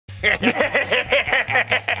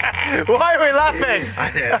Why are we laughing?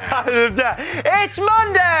 I don't know. It's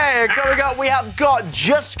Monday! Coming up, we have got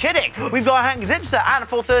Just Kidding. We've got Hank Zipser and at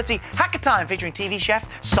 4:30, Hacker Time featuring TV chef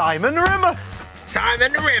Simon Rimmer.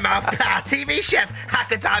 Simon Rimmer, TV chef,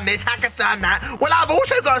 Hacker Time this, Hacker Time that. Well, I've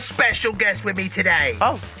also got a special guest with me today.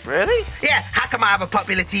 Oh, really? Yeah, Hacker might have a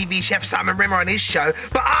popular TV chef, Simon Rimmer, on his show,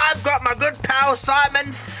 but I've got my good pal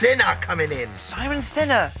Simon Thinner coming in. Simon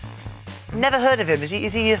Thinner? Never heard of him. Is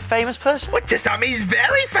he a famous person? Well, to some, he's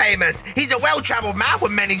very famous. He's a well-travelled man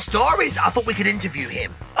with many stories. I thought we could interview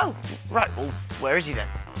him. Oh, right. Well, where is he then?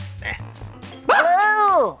 There.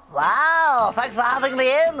 Hello! Wow, thanks for having me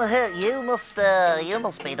in. You must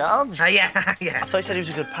be Dodge. Yeah, yeah. I thought he said he was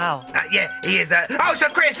a good pal. Yeah, he is. Oh, so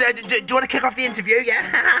Chris, do you want to kick off the interview?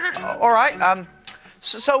 Yeah. All right.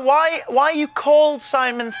 So why are you called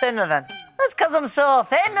Simon Thinner then? That's because I'm so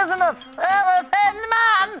thin, isn't it? I'm a thin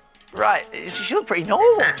man. Right. You look pretty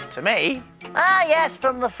normal to me. Ah, yes,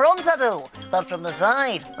 from the front I do, but from the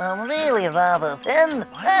side, I'm really rather thin.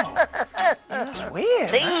 Wow. Yeah, that's weird.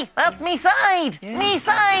 See, that's me side. Yeah. Me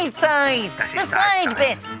side. That's the his side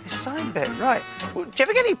bit. His side bit, right. Well, do you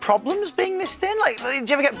ever get any problems being this thin? Like, do you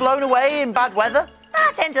ever get blown away in bad weather?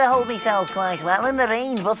 I tend to hold myself quite well in the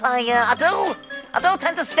rain, but I do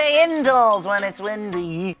tend to stay indoors when it's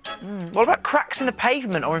windy. What about cracks in the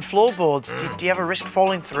pavement or in floorboards? Do you ever risk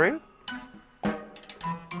falling through?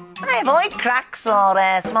 I avoid cracks or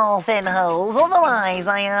small thin holes, otherwise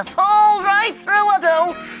I fall right through, I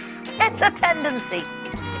do. It's a tendency.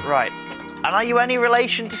 Right. And are you any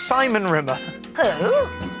relation to Simon Rimmer? Who?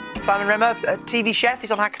 Simon Rimmer, a TV chef,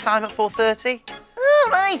 he's on Hacker Time at 4:30. Oh,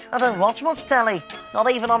 right. I don't watch much telly.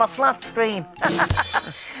 Not even on a flat screen.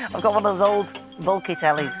 I've got one of those old, bulky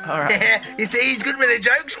tellies. All right. Yeah, you see, he's good with the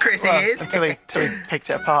jokes, Chris, Well, he is. Until he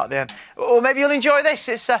picked it apart at the end. Or maybe you'll enjoy this.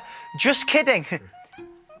 It's Just Kidding.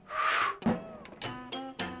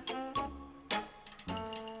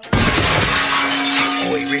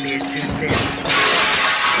 Oh, he really is too thin.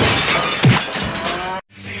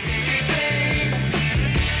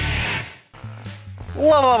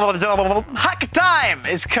 Hacker Time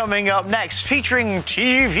is coming up next, featuring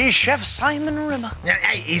TV chef Simon Rimmer. Now,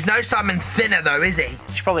 hey, he's no Simon Thinner, though, is he? You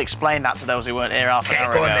should probably explain that to those who weren't here half an Okay,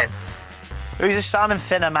 hour go ago. on then. Who's this Simon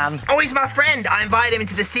Thinner man? Oh, he's my friend. I invited him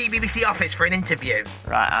into the CBBC office for an interview.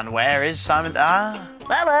 Right, and where is Simon? Ah.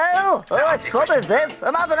 Hello. Oh, it's fun as this.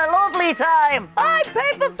 I'm having a lovely time. I'm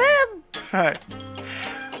paper thin. Right.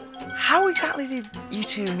 How exactly did you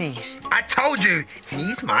two meet? I told you,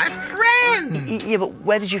 he's my friend. Yeah, but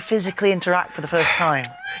where did you physically interact for the first time?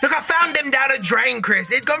 Look, I found him down a drain, Chris.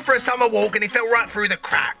 He'd gone for a summer walk and he fell right through the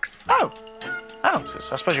cracks. Oh, so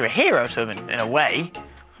I suppose you're a hero to him in a way.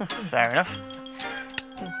 Fair enough.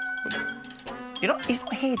 He's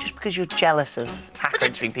not here just because you're jealous of hacker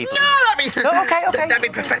interviewing people. No, I mean... Oh, okay. That'd be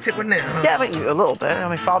pathetic, wouldn't it? Yeah, but a little bit. I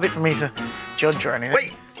mean, far be it from me to judge or anything.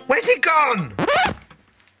 Wait, where's he gone? He was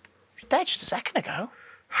there just a second ago.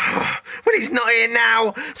 Well, he's not here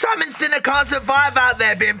now. Simon Thinner can't survive out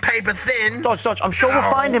there being paper thin. Dodge. I'm sure we'll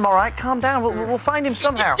find him, all right? Calm down. We'll find him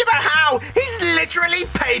somehow. Yeah, but how? He's literally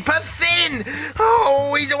paper thin.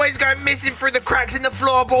 Oh, he's always going missing through the cracks in the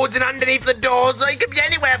floorboards and underneath the doors. So he could be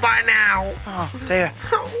anywhere by now. Oh, dear.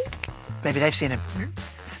 Maybe they've seen him.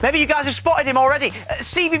 Maybe you guys have spotted him already.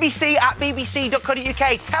 CBBC at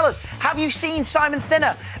bbc.co.uk. Tell us, have you seen Simon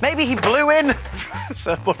Thinner? Maybe he blew in...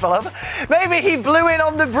 Surfboard fell over. Maybe he blew in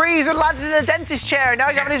on the breeze and landed in a dentist chair and now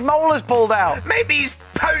he's having his molars pulled out. Maybe he's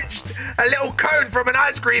poached a little cone from an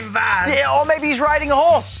ice cream van. Yeah, or maybe he's riding a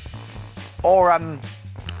horse. Or a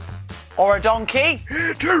donkey.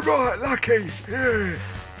 Too right, lucky. Yeah.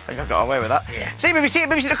 I think I got away with that. Yeah. CBBC at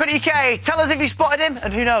bbc.co.uk. Tell us if you spotted him,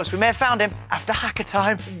 and who knows, we may have found him after Hacker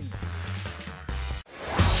Time.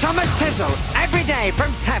 Summer Sizzle, every day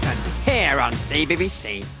from 7, here on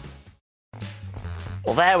CBBC.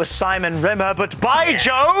 Well, there was Simon Rimmer, but by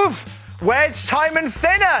Jove, where's Simon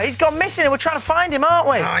Thinner? He's gone missing and we're trying to find him, aren't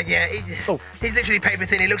we? Oh, yeah. He's literally paper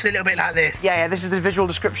thin. He looks a little bit like this. Yeah, this is the visual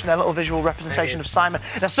description, their little visual representation of Simon.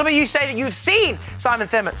 Now, some of you say that you've seen Simon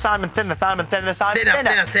Thinner. Thinner.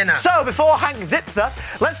 So, before Hank Zipser,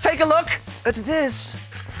 let's take a look at this.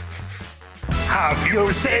 Have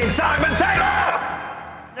you seen Simon Thinner?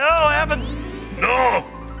 No, I haven't. No.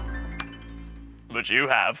 But you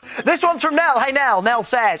have. This one's from Nell. Hey, Nell. Nell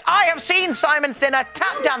says, I have seen Simon Thinner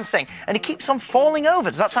tap dancing, and he keeps on falling over.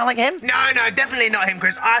 Does that sound like him? No, definitely not him,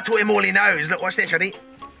 Chris. I taught him all he knows. Look, watch this, ready?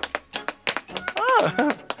 Oh,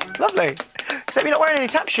 lovely. Except you're not wearing any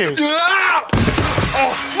tap shoes. Ah!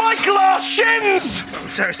 Oh, My glass shins! I'm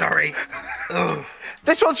so sorry. Ugh.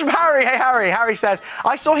 This one's from Harry. Hey, Harry. Harry says,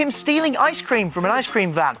 I saw him stealing ice cream from an ice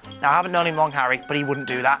cream van. Now, I haven't known him long, Harry, but he wouldn't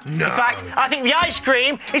do that. No. In fact, I think the ice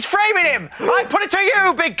cream is framing him. I put it to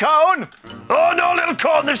you, big cone. Oh, no, little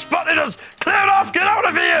cone. They've spotted us. Clear it off. Get out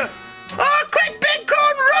of here. Oh, quick, big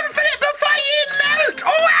cone, run for it before you melt!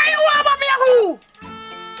 Oh,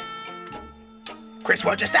 Chris,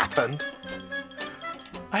 what just happened?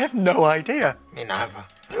 I have no idea. Me neither.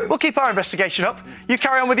 We'll keep our investigation up. You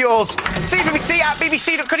carry on with yours. CBBC at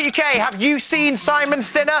bbc.co.uk. Have you seen Simon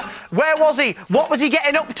Thinner? Where was he? What was he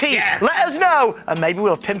getting up to? Yeah. Let us know, and maybe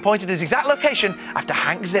we'll have pinpointed his exact location after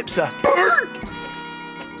Hank Zipser.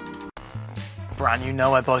 Brand new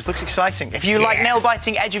Nowhere Boys. Looks exciting. If you like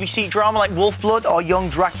nail-biting, edge-of-your-seat drama like Wolfblood or Young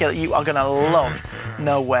Dracula, you are going to love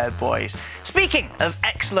Nowhere Boys. Speaking of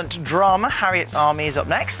excellent drama, Harriet's Army is up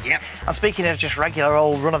next. Yep. And speaking of just regular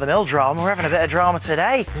old run-of-the-mill drama, we're having a bit of drama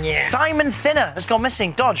today. Yeah. Simon Thinner has gone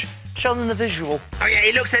missing. Dodge, show them the visual. Oh, yeah,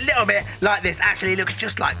 he looks a little bit like this. Actually, he looks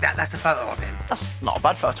just like that. That's a photo of him. That's not a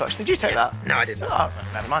bad photo, actually. Did you take that? No, I didn't. Oh,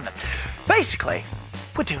 never mind then. Basically,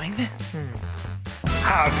 we're doing this.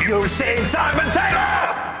 Have you seen Simon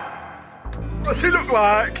Thinner? What's he look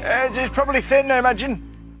like? He's probably thin, I imagine.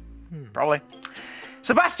 Probably.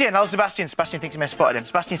 Sebastian, hello Sebastian. Sebastian thinks he may have spotted him.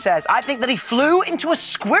 Sebastian says, I think that he flew into a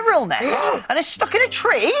squirrel nest and is stuck in a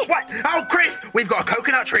tree. What? Oh, Chris, we've got a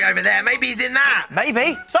coconut tree over there. Maybe he's in that.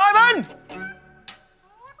 Maybe. Simon!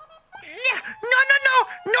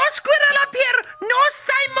 No squirrel up here. No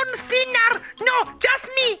Simon Thinner. No, just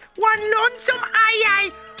me. One lonesome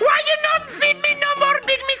aye. Why you not feed me no more,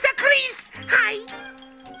 Big Mr. Chris? Hi.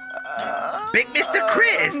 Big Mr.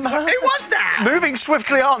 Chris? Who was that? Moving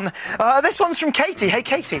swiftly on. This one's from Katie. Hey,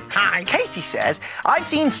 Katie. Hi. Katie says, I've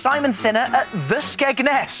seen Simon Thinner at the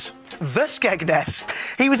Skegness. The Skegness.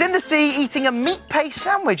 He was in the sea eating a meat paste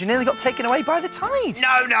sandwich and nearly got taken away by the tide.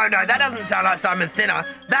 No. That doesn't sound like Simon Thinner.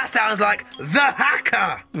 That sounds like the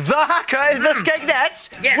hacker. The hacker in the Skegness?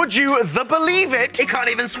 Yeah. Would you believe it? He can't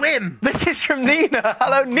even swim. This is from Nina.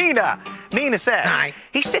 Hello, Nina. Nina says, Hi.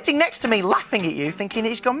 He's sitting next to me laughing at you thinking that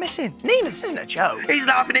he's gone missing. Nina, this isn't a joke. He's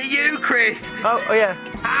laughing at you, Chris. Oh yeah.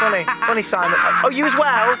 Funny, Simon. Oh, you as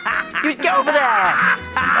well? You get over there.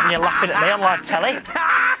 Having you laughing at me on live telly.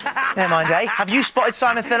 Never mind, eh? Have you spotted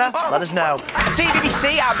Simon Thinner? Let us know.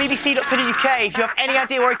 CBBC at bbc.co.uk. If you have any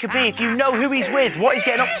idea where he could be, if you know who he's with, what he's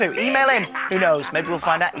getting up to, email in. Who knows? Maybe we'll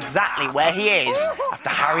find out exactly where he is after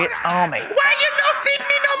Harriet's Army. Why you not feed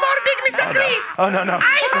me no more, Big Mr. Chris? Oh, no. I'm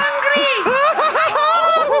hungry.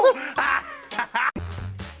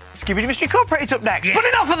 Scooby-Doo Mystery Incorporated's up next. Yeah. But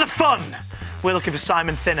enough of the fun. We're looking for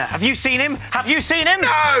Simon Thinner. Have you seen him? Have you seen him?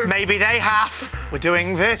 No. Maybe they have. We're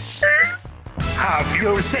doing this. Have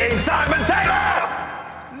you seen Simon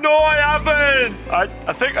Thinner? No, I haven't.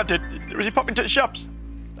 I think I did. Was he popping to the shops?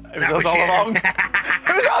 It was us all you. along.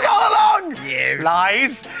 It was us all along. You.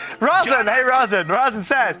 Lies. Razan, hey Razan. Razan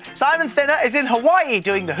says, Simon Thinner is in Hawaii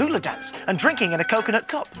doing the hula dance and drinking in a coconut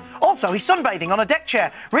cup. Also, he's sunbathing on a deck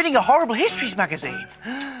chair, reading a horrible histories magazine.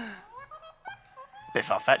 Bit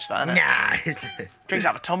far-fetched, that, isn't it? Nah. Drinks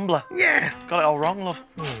out of a tumbler. Yeah. Got it all wrong, love.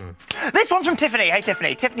 This one's from Tiffany. Hey,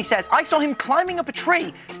 Tiffany. Tiffany says, I saw him climbing up a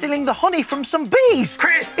tree, stealing the honey from some bees.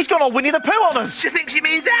 Chris! He's gone all Winnie the Pooh on us. Do you think she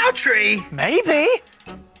means our tree? Maybe.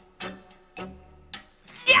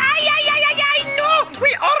 Yeah, no!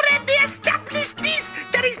 We already established this.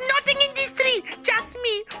 There is nothing in this tree. Just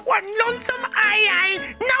me. One lonesome aye.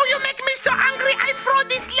 Now you make me so angry, I throw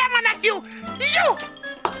this lemon at you. You!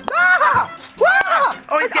 Ah!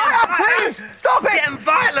 Oh, it's getting violent. Please, stop it. Getting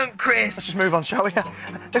violent, Chris. Let's just move on, shall we?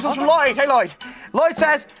 This one's from Lloyd. Hey, Lloyd. Lloyd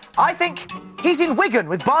says, I think he's in Wigan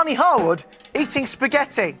with Barney Harwood eating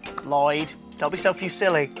spaghetti. Lloyd, don't be so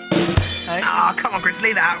silly. Hey? Oh, come on, Chris,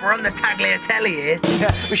 leave that out. We're on the Tagliatelle here.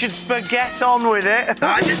 Yeah, we should spaghetti on with it.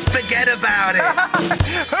 I just forget about it.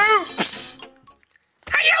 Oops!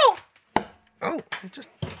 Hey, you! Oh, just...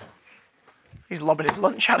 He's lobbing his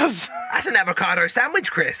lunch at us. That's an avocado sandwich,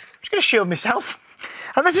 Chris. I'm just going to shield myself.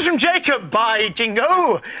 And this is from Jacob by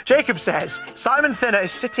Jingo. Jacob says, Simon Thinner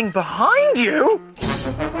is sitting behind you.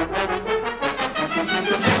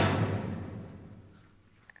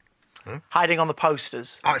 Hiding on the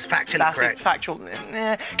posters. Oh, it's factually That's correct. factual. Keep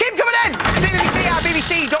coming in! CBBC at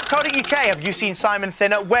bbc.co.uk. Have you seen Simon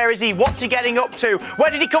Thinner? Where is he? What's he getting up to? Where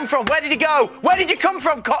did he come from? Where did he go? Where did you come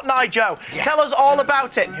from, Cotton Eye Joe? Yeah. Tell us all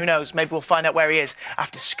about it. Who knows? Maybe we'll find out where he is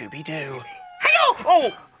after Scooby-Doo. Hey,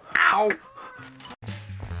 oh! Ow!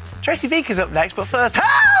 Tracy Beaker's up next, but first,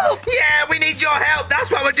 help! Yeah, we need your help.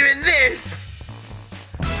 That's why we're doing this.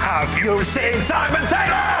 Have you seen Simon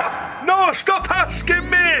Thinner? No, stop asking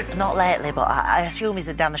me! Not lately, but I assume he's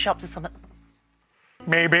down the shops or something.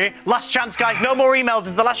 Maybe. Last chance, guys. No more emails.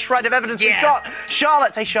 It's the last shred of evidence we've got.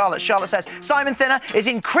 Charlotte. Hey, Charlotte. Charlotte says, Simon Thinner is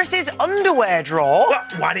in Chris's underwear drawer. Well,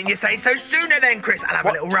 why didn't you say so sooner then, Chris? I'll have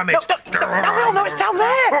a little rummage. No, it's down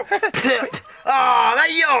there. Oh, they're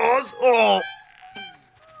yours? Oh.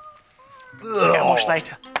 Get washed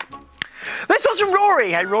later. This one's from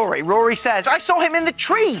Rory. Hey, Rory. Rory says, I saw him in the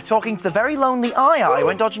tree talking to the very lonely Eye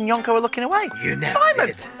when Dodge and Yonko were looking away. You never Simon,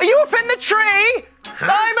 did. are you up in the tree?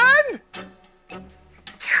 Simon?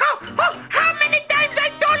 Oh, how many times I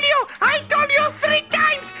told you? I told you 3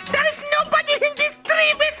 times. There is nobody in this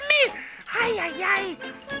tree with me. Ay.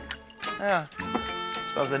 Yeah.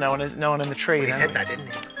 Suppose there's no one in the tree. He said that, didn't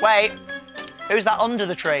he? Wait. Who's that under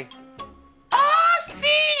the tree? Oh, see,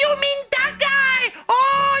 you mean that guy.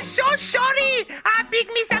 Oh, so sorry. A big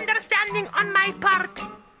misunderstanding on my part.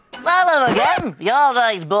 Hello again. You're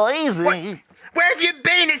right, boys. Where have you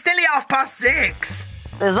been? It's nearly 6:30.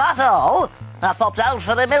 Is that all? I popped out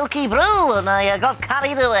for a milky brew and I got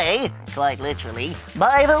carried away, quite literally,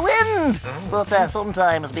 by the wind. But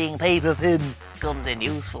sometimes being paper thin comes in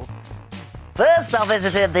useful. First I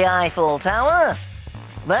visited the Eiffel Tower.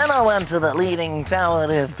 Then I went to the Leaning Tower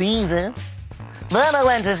of Pisa. Then I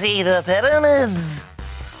went to see the pyramids.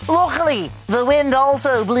 Luckily, the wind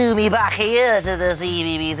also blew me back here to the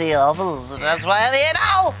CBBC office. That's why I'm here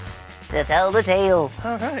now, to tell the tale.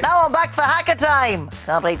 Okay. Now I'm back for hacker time.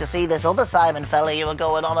 Can't wait to see this other Simon fella you were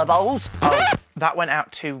going on about. Oh, that went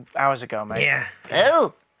out 2 hours ago, mate. Yeah.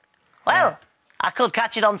 Oh, well, I could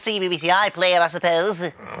catch it on CBBC iPlayer, I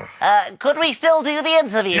suppose. Could we still do the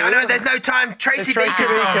interview? No, there's no time. Tracy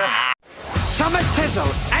Beaker's on. Summer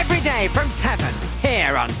Sizzle every day from 7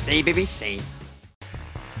 here on CBBC.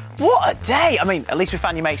 What a day! I mean, at least we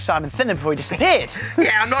found your mate Simon Thinner before he disappeared.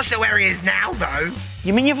 Yeah, I'm not sure where he is now, though.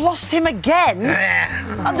 You mean you've lost him again?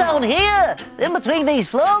 I'm down here, in between these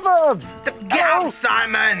floorboards. Get out,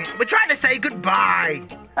 Simon. We're trying to say goodbye.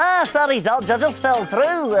 Sorry, Dodge, I just fell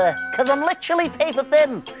through, because I'm literally paper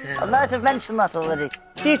thin. I might have mentioned that already.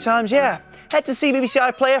 A few times, yeah. Head to CBBC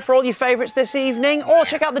iPlayer for all your favourites this evening, or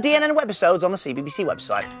check out the DNN webisodes on the CBBC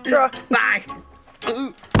website. Sure. Bye.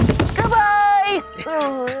 Goodbye!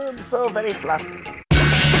 Oh, I'm so very flat.